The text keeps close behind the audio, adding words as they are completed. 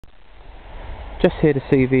Just here to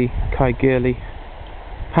see the Caergwrle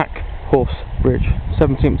Packhorse Bridge,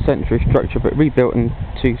 17th century structure, but rebuilt in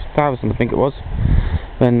 2000, I think it was,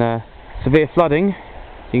 when severe flooding.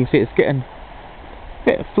 You can see it's getting a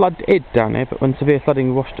bit flooded down here, but when severe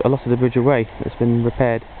flooding washed a lot of the bridge away, it's been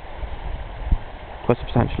repaired quite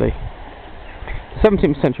substantially.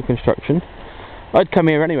 17th century construction. I'd come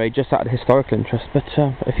here anyway just out of historical interest, but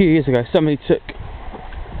a few years ago somebody took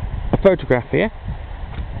a photograph here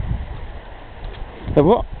of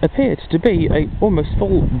what appeared to be a almost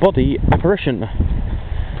full body apparition.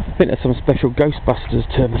 I think there's some special Ghostbusters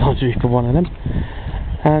terminology for one of them,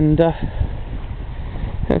 and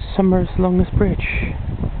it's somewhere along this bridge.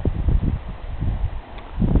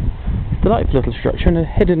 Delightful little structure in a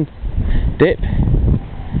hidden dip.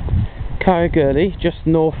 Caergwrle, just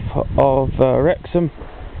north of Wrexham.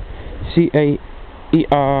 Caergwrle.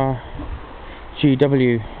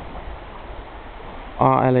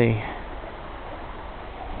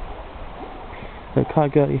 The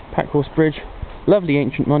Caergwrle Packhorse Bridge, lovely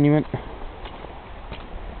ancient monument.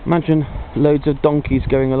 Imagine loads of donkeys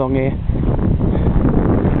going along here,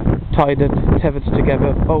 tethered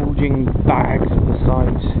together, bulging bags at the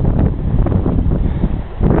sides.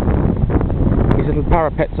 These little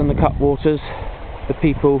parapets on the cutwaters for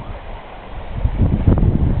people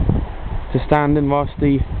to stand in whilst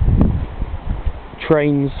the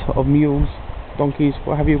trains of mules, donkeys,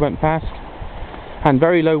 what have you, went past. And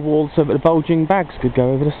very low walls so that the bulging bags could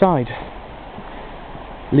go over the side,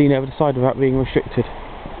 lean over the side without being restricted.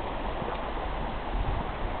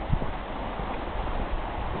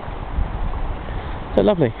 So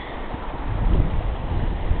lovely.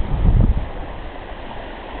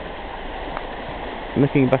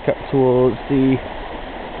 Looking back up towards the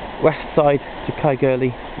west side to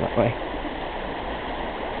Caergwrle that way.